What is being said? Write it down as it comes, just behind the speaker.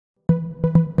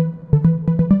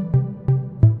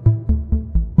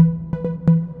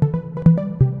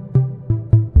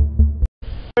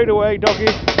Straight away, doggy.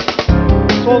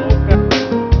 Salt up.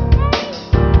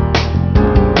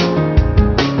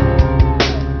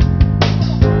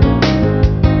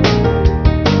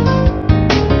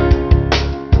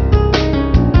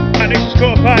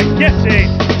 Get in!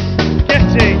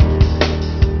 Get in!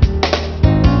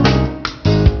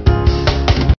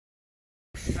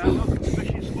 Welcome to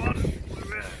fishing spot.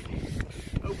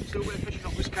 We're open till we're fishing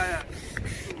off this kayak.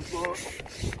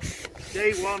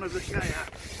 Day one of the kayak.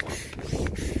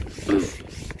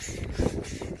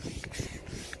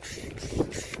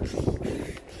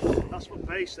 That's what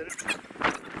base, isn't it?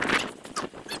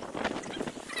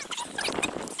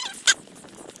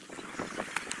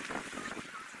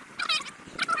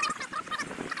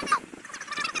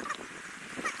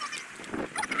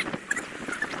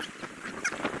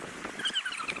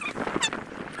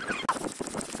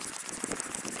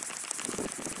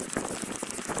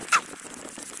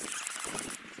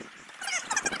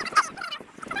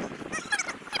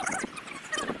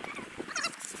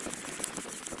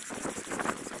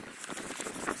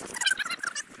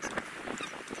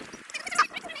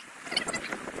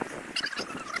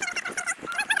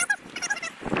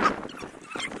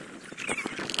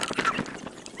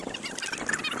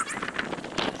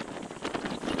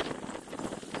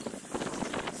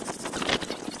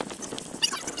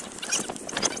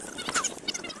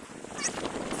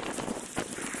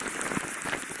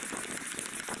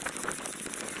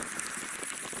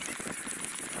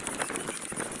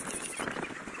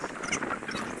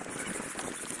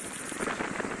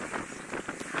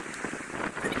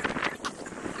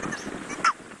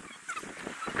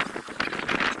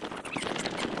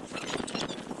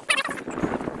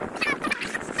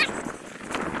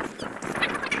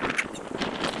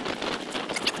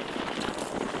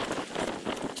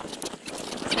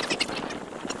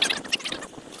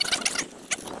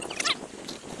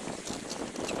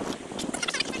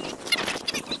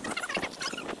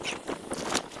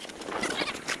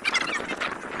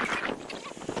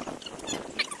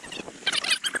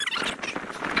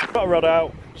 Got a rod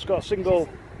out, it's got a single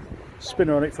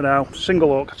spinner on it for now,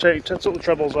 single hook. I took the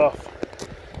trebles off.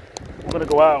 I'm going to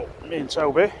go out, me and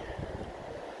Toby. I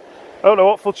don't know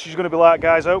what footage is going to be like,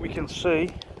 guys, I hope you can see.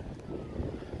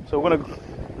 So we're going to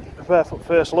prepare for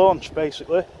first launch,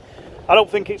 basically. I don't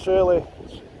think it's really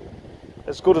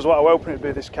as good as what I was hoping it'd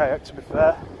be, this kayak, to be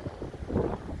fair.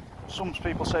 Some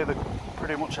people say they're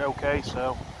pretty much okay,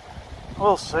 so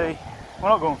we'll see. We're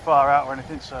not going far out or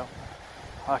anything, so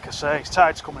like I say, it's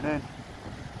tide's coming in.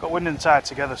 Got wind and tide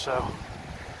together, so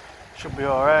should be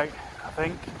alright, I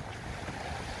think.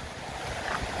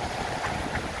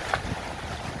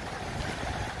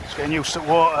 Just getting used to the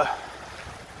water.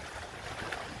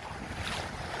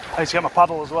 I need to get my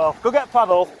paddle as well. Go get a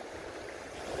paddle.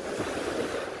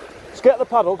 Let's get the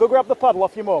paddle. Go grab the paddle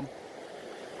off your mum.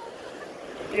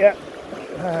 Yeah.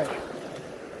 Right.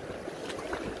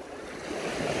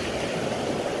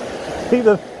 See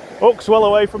the hook's well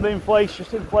away from the inflation,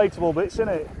 just inflatable bits, isn't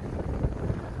it?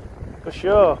 For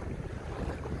sure.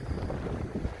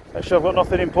 Make sure I've got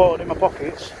nothing important in my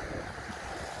pockets.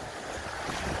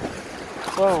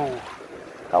 Whoa.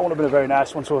 That wouldn't have been a very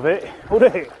nice one to have hit, would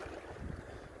it?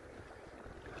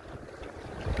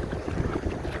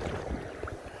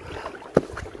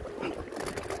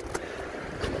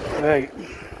 Right.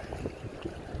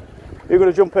 You're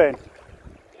going to jump in?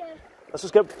 Yeah. Let's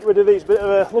just get rid of these bit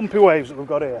of lumpy waves that we've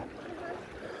got here.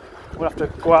 We'll have to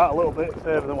go out a little bit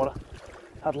further than what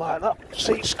I'd like. That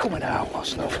seat's coming out,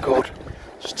 that's not good.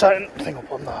 Just tighten the thing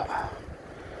up on that.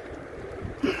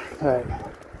 Right.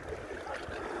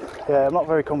 Yeah, I'm not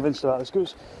very convinced about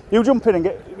this. You jump in and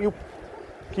can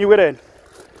you get in?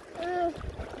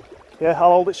 Yeah,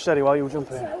 I'll hold it steady while you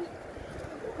jump in.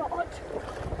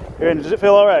 You're in, does it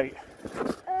feel alright?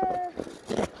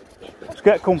 Let's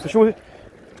get comfy. Should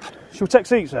we take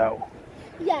seats out?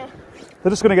 Yeah.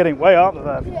 They're just going to get in way, aren't they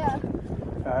then? Yeah.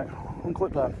 Alright,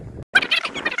 unclip them.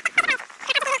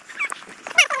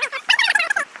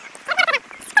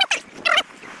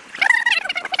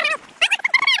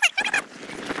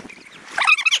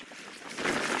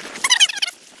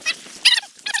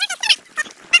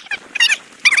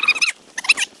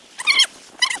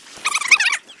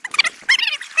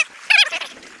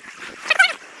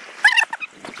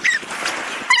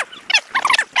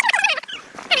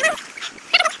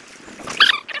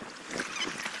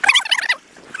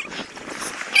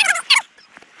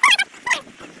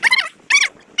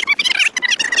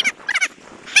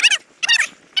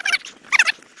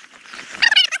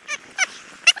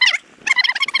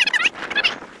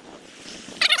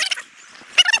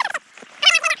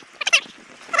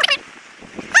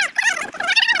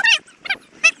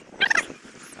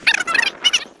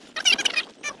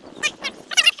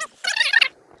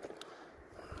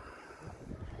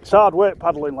 It's hard work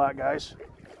paddling like, guys.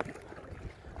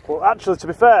 But actually, to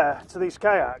be fair to these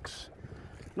kayaks,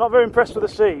 not very impressed with the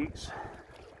seats.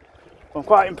 I'm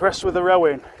quite impressed with the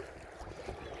rowing.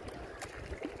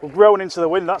 We're rowing into the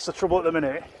wind, that's the trouble at the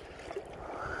minute.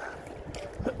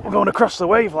 We're going across the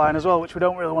wave line as well, which we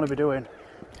don't really want to be doing.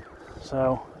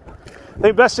 So, I think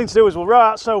the best thing to do is we'll row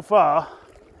out so far.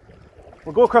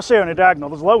 We'll go across here in a diagonal.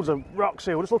 There's loads of rocks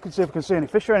here. We'll just look and see if we can see any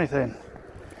fish or anything.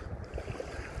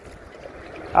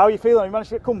 How are you feeling? Have you managed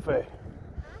to get comfy?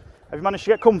 Have you managed to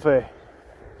get comfy?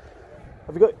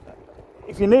 Have you got?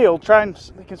 If you kneel, try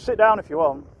and you can sit down if you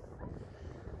want.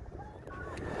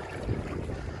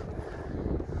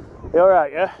 You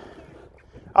alright, yeah?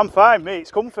 I'm fine, mate,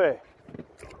 it's comfy.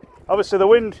 Obviously the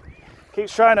wind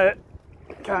keeps trying to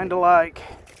kind of like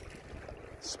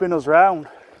spin us round.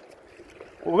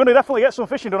 But we're going to definitely get some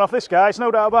fishing done off this, guys,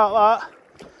 no doubt about that.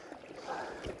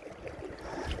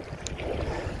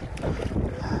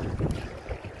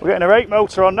 We're getting a rake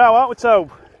motor on now, aren't we,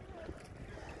 Tobe?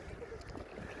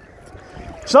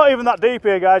 It's not even that deep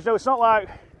here, guys. No, it's not like...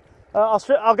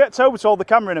 I'll get Tobe to hold the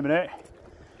camera in a minute.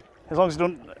 As long as he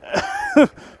doesn't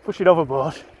push it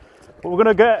overboard. But we're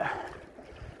going to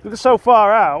get so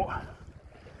far out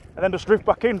and then just drift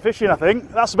back in fishing, I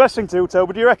think. That's the best thing to do,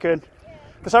 Tobe, do you reckon?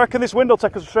 Because I reckon this wind will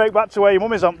take us straight back to where your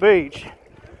mum is on the beach.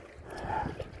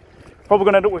 Probably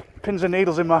going to end up with pins and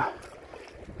needles in my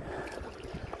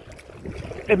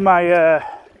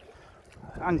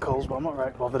ankles, but I'm not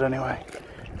right bothered anyway.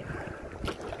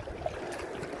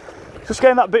 Just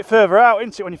getting that bit further out,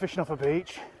 isn't it, when you're fishing off a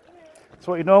beach? That's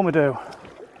what you normally do.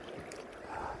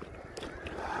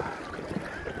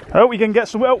 I hope we can get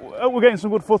some. Hope we're getting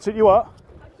some good footage. You what?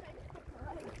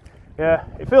 Yeah,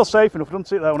 it feels safe enough,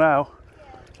 doesn't it, though? Now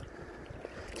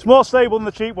it's more stable than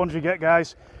the cheap ones you get,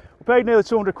 guys. We paid nearly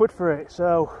 200 quid for it,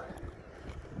 so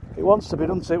it wants to be,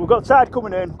 doesn't it? We've got tide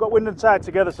coming in. We've got wind and tide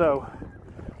together, so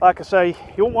like I say,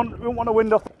 you won't want to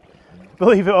wind off.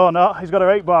 Believe it or not, he's got a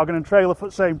rate bargain and trailer for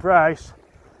the same price.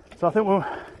 So I think we're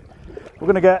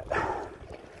going to get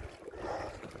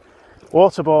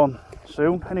waterborne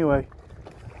soon. Anyway.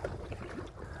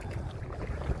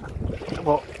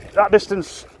 But that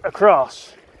distance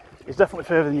across is definitely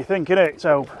further than you think, isn't it?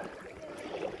 So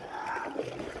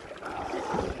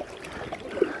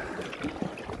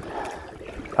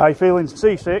are you feeling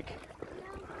seasick?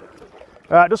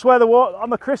 Right, just where the water on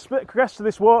the crest of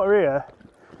this water here,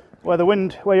 where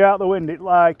you're out the wind, it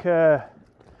like it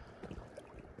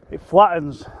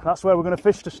flattens. That's where we're going to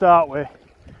fish to start with.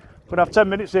 We're going to have 10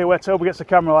 minutes here where Toby gets the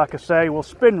camera, like I say. We'll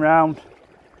spin round,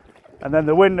 and then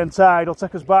the wind and tide will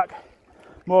take us back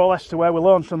more or less to where we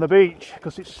launched on the beach,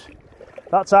 because it's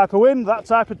that type of wind, that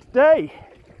type of day,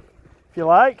 if you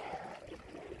like.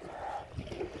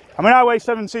 I mean, I weigh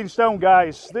 17 stone,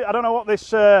 guys. I don't know what this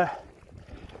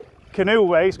canoe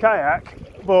weighs, kayak,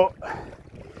 but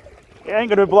it ain't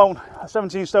going to be blown a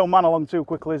 17 stone man along too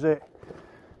quickly, is it?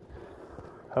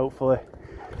 Hopefully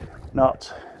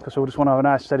not, because we just want to have a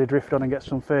nice steady drift on and get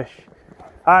some fish.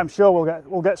 I'm sure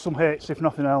we'll get some hits, if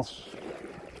nothing else.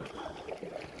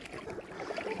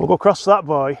 We'll go across that,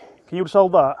 boy. Can you just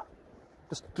hold that?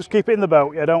 Just keep it in the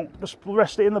boat, yeah, don't just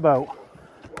rest it in the boat.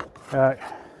 Right,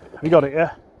 have you got it,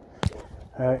 yeah?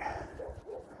 Right.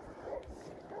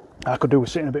 I could do with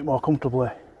sitting a bit more comfortably,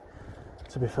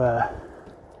 to be fair.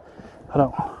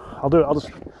 I'll do it,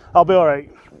 I'll be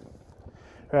alright.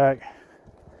 Right.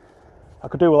 I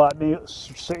could do with like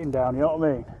sitting down, you know what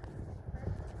I mean?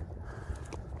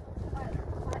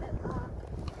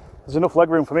 There's enough leg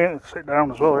room for me to sit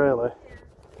down as well, really.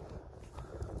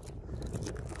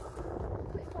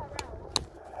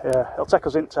 Yeah, it'll take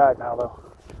us in tight now though.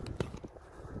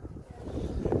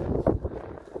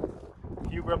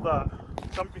 You grab that.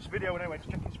 Dump this video anyway, just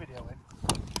check this video in.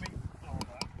 Me, all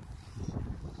that.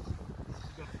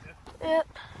 You got it, yeah? Yep.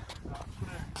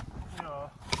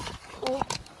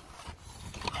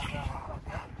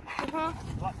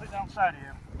 Will that fit down side of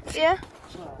you? Yeah.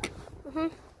 So, Mhm.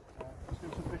 let's do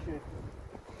some fishing.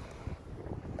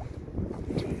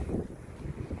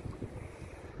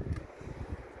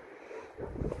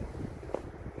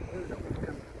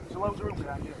 There's loads of room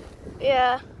behind you.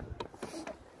 Yeah.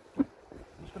 I'm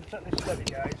just going to set this steady,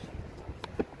 guys.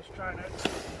 I'm just trying to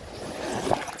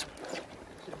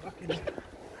sit back in.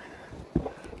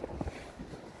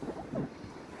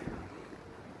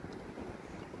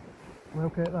 We're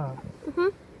okay at that?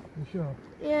 Mhm. You sure?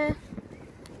 Yeah.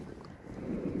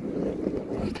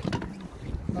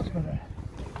 That's better.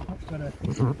 That's better.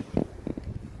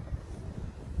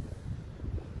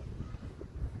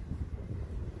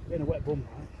 Getting a wet bum,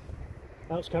 right?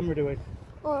 How's camera doing?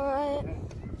 Alright.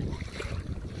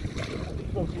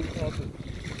 Go to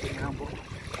the Now, but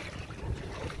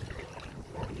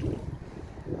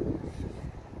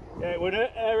yeah, we're in an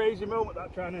air easy moment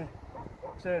that trying to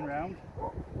turn round.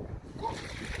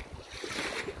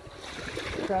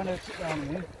 Trying to sit down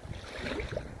here.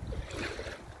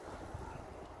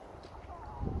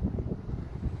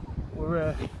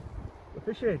 We're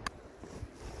fishing.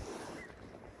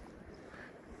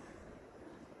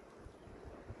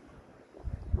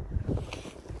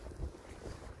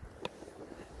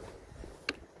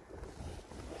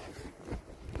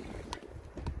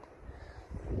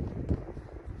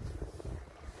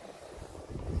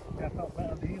 Yeah, I felt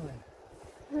better kneeling.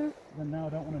 Then now I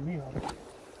don't want to kneel.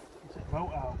 Take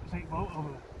boat out. Take boat over.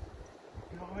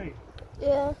 You know what I mean?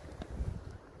 Yeah.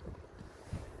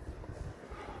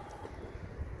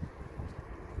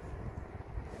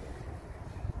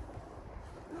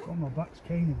 Oh, my back's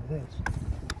caning with this.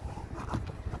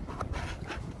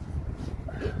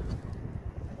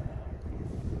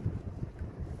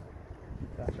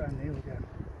 I'll try and kneel again.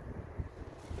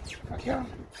 I can.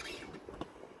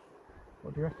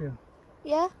 What do you reckon?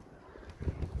 Yeah.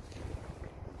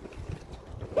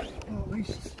 Well, at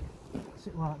least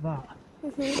sit like that.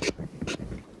 Mhm.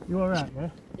 You alright, yeah?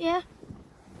 Yeah.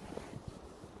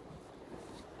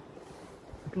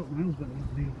 I thought mine was better than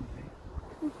kneeling.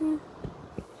 Mhm.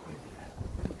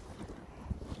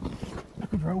 I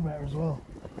could row better as well.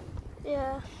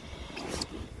 Yeah.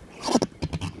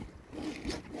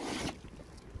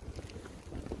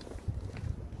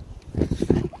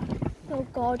 Oh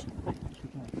God.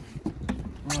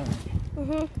 Alright.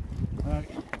 Mhm. Right.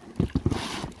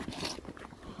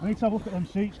 I need to have a look at them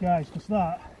seats, guys, because it's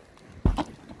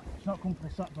not comfortable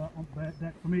sat back on the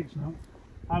deck. For me, it's not.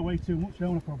 I weigh too much,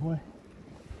 don't I, probably?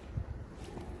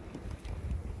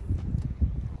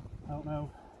 I don't know.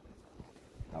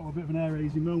 That was a bit of an air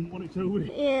easy moment, wasn't it,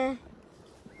 Toby? Yeah.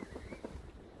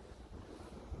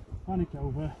 Panic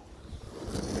over.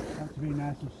 Have to be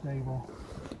nice and stable.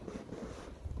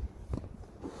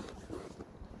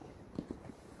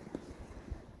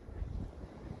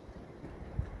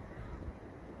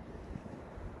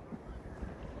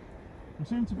 We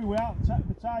seem to be without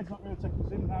the tide's not really taking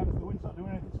us in now, the wind's not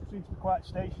doing anything, so it seems to be quite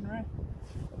stationary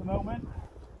at the moment.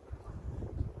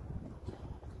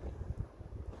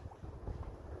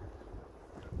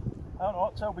 I don't know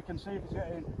what Toby can see if he's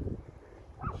getting.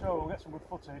 I'm sure we'll get some good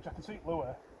footage. I can see it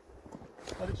lower.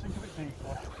 Let it sink a bit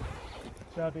deeper.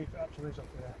 See how deep it actually is up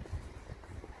there.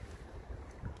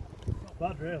 Not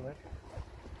bad really.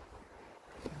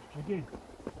 Just jigging.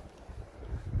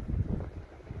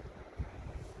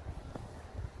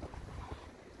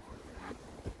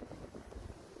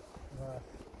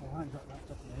 The line's got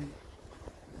wrapped up in the ink.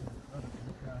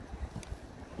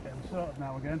 Getting sorted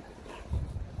now again.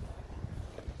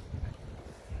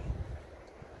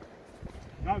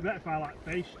 It might be better if I like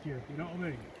faced you, you know what I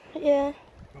mean? Yeah.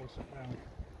 Go sit down.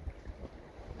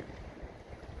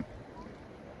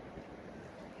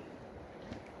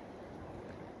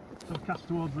 So cast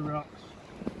towards the rocks.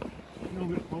 No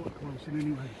bit boat close in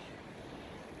anyway.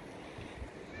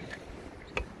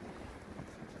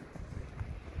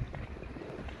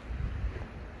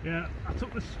 Yeah, I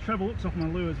took this treble hooks off my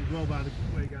lures as well, by the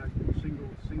way, guys.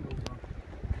 Singles on.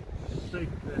 Stay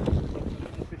there.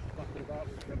 The fish is back about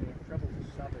with treble is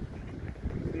savage.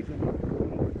 These are not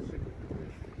single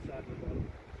fish side of the bottom.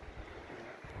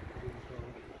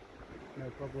 No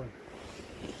problem.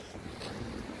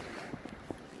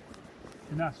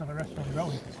 It's nice to have a rest on the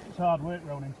rowing. It's hard work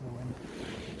rowing into the wind.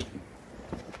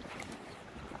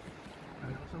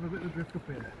 Right, let's have a bit of a drift up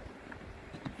here.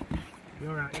 You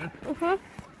alright, yeah? Mhm.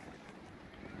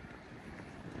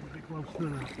 A bit close to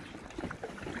that.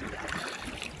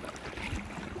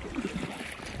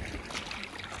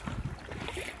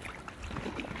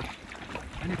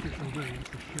 Anything will do, it's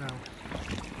a shell.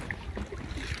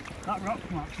 That rock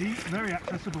flat's very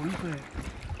accessible, isn't it?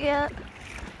 Yeah.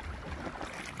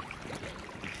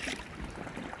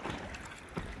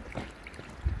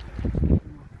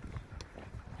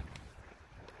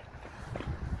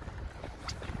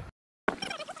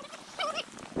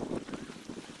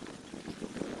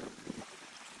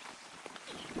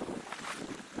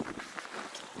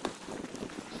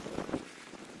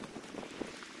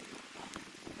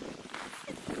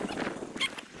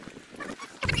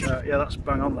 Yeah, that's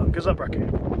bang on that. Gives that bracket.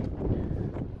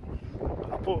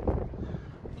 I'll put. You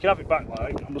can have it back,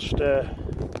 like. I'm just. Right,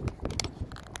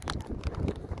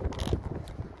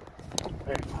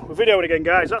 we're videoing again,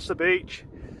 guys. That's the beach.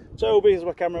 Toby is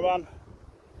my cameraman.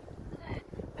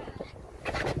 I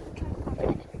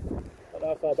don't know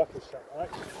how far back it's set, right?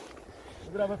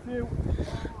 We're gonna have a few.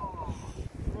 Oh,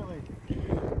 really.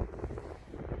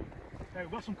 Okay,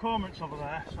 we've got some cormorants over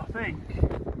there, so I think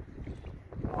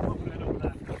I'm not going to head over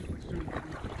there because we're soon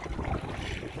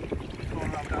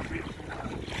going around that beach somewhere.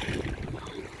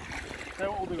 So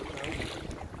what we'll do though,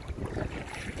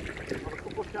 we've got a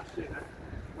couple of casts here.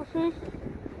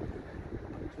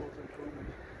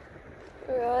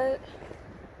 Right.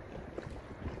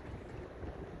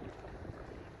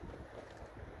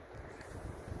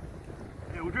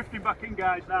 Yeah, we're drifting back in,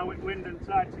 guys, now with wind and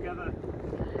tide together.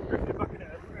 Drifting back in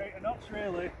at a rate of knots,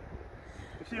 really.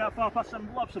 You've seen how far past them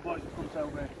lobster boys have come to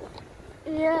me?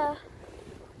 Yeah.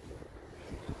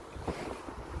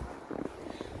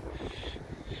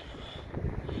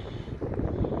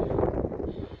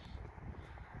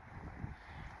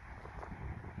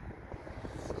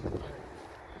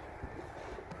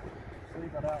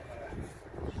 Leave that out there.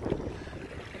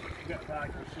 Get a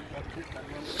bag and see what it then,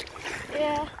 won't it?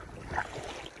 Yeah.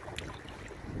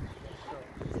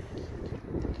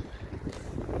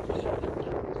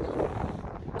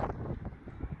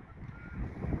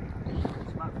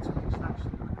 It's about to take snaps.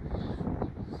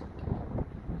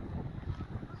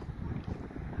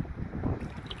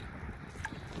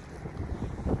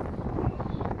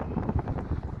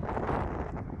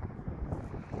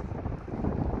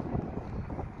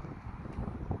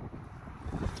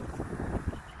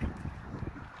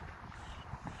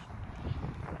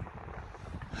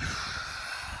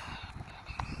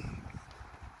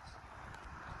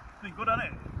 Been good, hasn't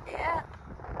it? Yeah.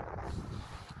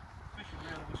 Fish is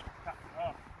really just capped it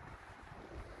off.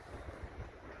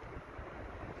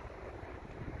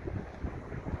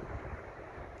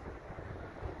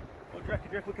 What do you reckon?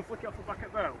 Do you reckon we can flick it off the back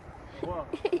of the boat? Or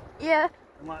what? Yeah.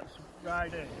 And like just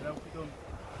ride in, you know, if we're done.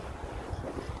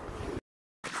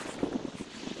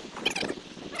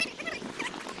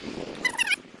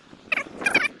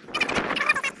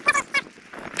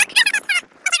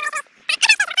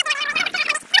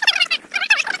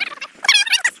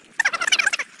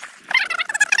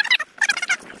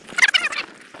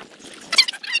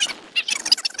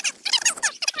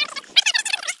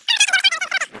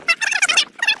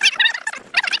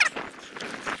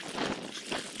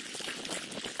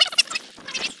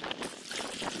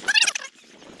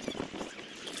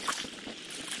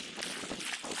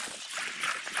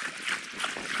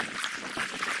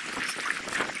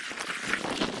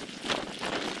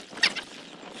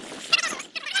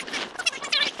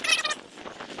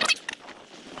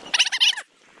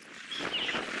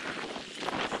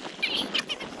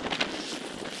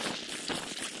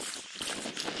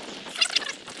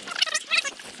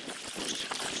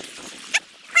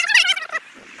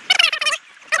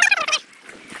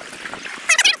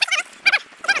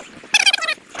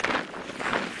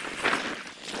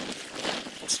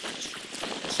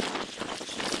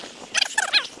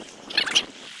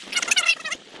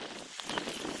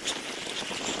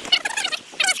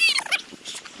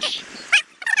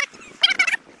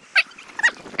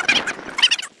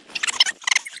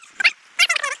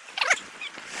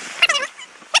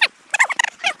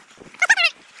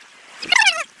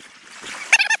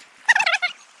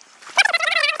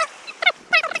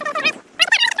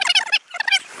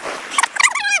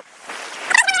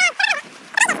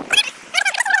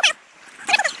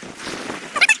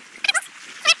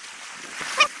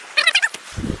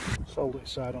 Hold it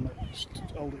side on it, just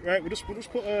hold it right. We'll just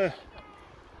put a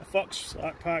fox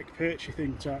like pike perchy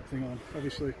thing type thing on.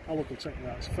 Obviously Alec will take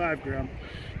that, it's 5 gram.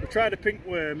 We tried a pink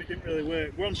worm, it didn't really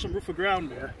work. We're on some rougher ground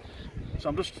here, so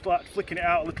I'm just like flicking it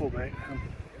out a little bit and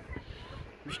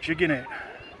just jigging it.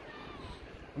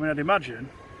 I mean, I'd imagine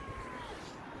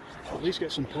at least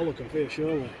get some pollock off here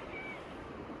surely.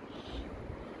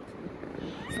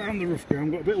 Found the rough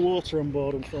ground, got a bit of water on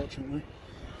board unfortunately.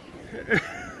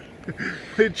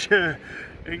 Which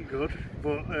ain't good,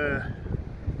 but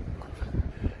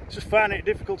it's just finding it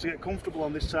difficult to get comfortable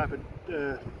on this type of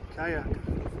kayak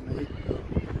for me.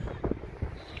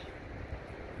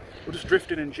 We're just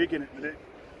drifting and jigging at the minute.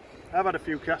 I've had a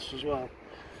few casts as well,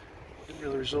 didn't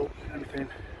really result in anything.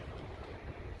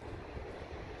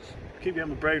 I keep getting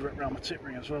my braid wrapped around my tip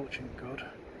ring as well, which ain't good.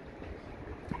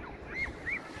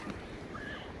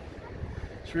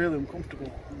 It's really uncomfortable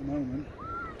at the moment.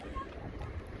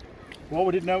 What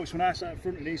we did notice when I sat at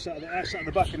front and I sat at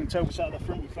the back and Toby sat at the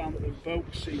front, we found that the boat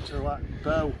seemed to like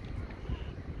bow,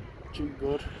 which ain't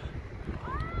good.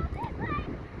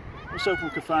 Let's hope we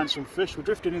can find some fish. We're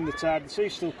drifting in the tide, the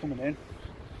sea's still coming in.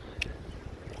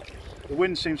 The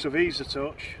wind seems to have eased a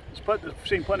touch. I've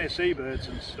seen plenty of seabirds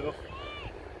and stuff.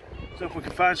 Let's hope we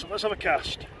can find some. Let's have a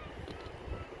cast.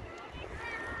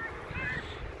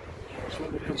 That's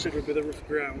what we consider a bit of rough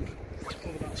ground.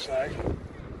 Over that side.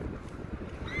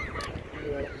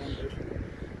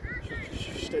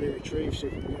 steady retrieve, see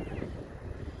if we can get anything.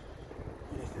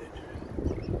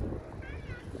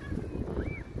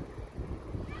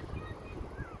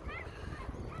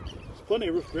 There's plenty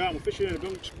of rough ground. We're fishing in a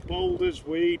bunch of boulders,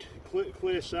 weed,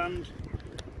 clear sand.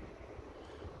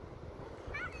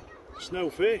 There's no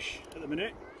fish at the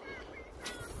minute.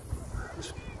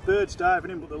 There's birds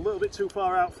diving in, but they're a little bit too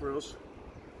far out for us.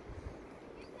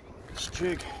 This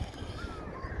jig.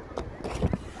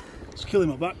 It's killing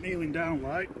my back kneeling down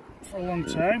like for a long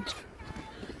time.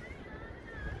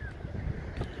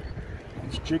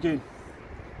 It's jigging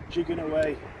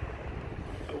away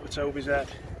over Toby's head.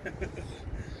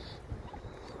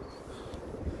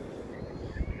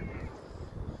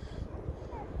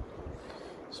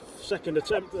 It's a second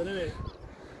attempt then, isn't it?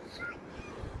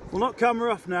 We'll knock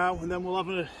camera off now, and then we'll have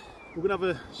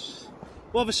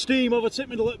a steam over Tip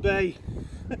Middle at Bay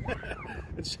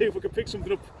and see if we can pick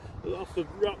something up off the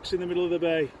rocks in the middle of the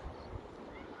bay.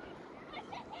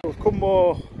 We've come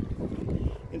more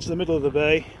into the middle of the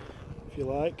bay, if you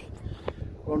like.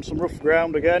 We're on some rough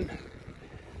ground again.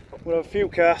 We'll have a few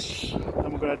casts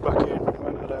and we're going to head back in. We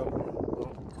won't head out,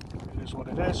 but it is what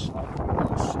it is.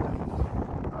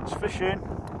 That's fishing.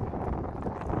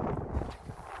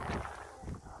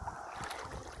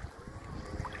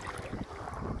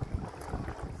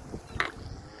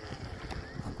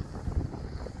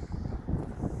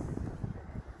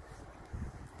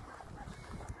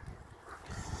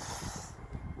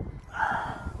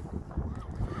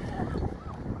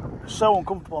 So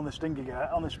uncomfortable on this dinghy,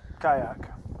 on this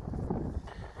kayak.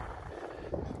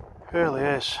 It really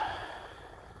is.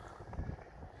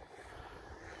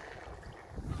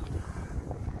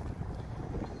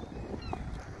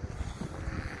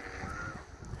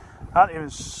 I haven't even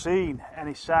seen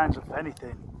any signs of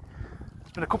anything.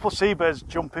 There's been a couple of seabirds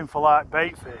jumping for like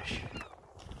bait fish.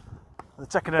 They're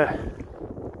taking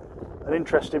an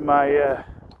interest in my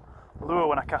lure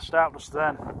when I cast out just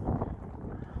then.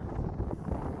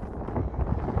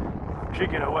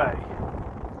 Jigging away,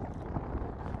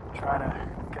 trying to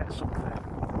get something.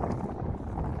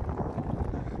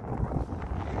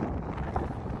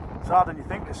 It's harder than you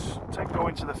think this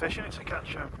going to the fishing to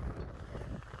catch them.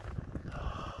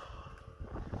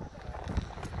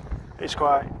 It's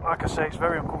quite, like I say, it's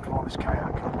very uncomfortable on this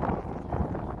kayak.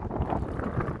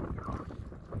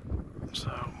 So,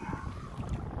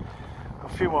 a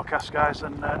few more casts, guys,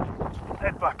 and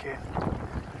head back in.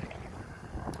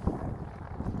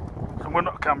 We're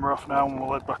not camera off now and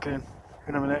we'll head back in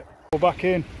a minute. We're back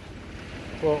in,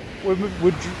 but we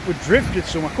drifted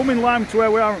some. I come in line to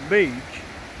where we are at the beach,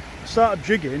 I started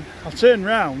jigging, I turned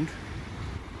round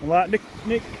and like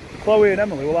Nick, Chloe and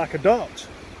Emily were like a dot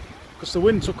because the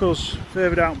wind took us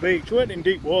further down the beach. We weren't in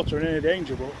deep water in any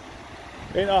danger, but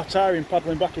it ain't our tiring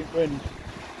paddling back in wind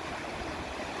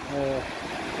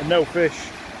and no fish.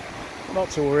 Not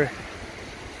to worry,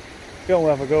 you can only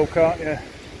have a go, can't you?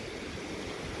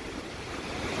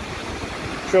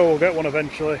 Sure, we'll get one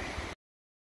eventually.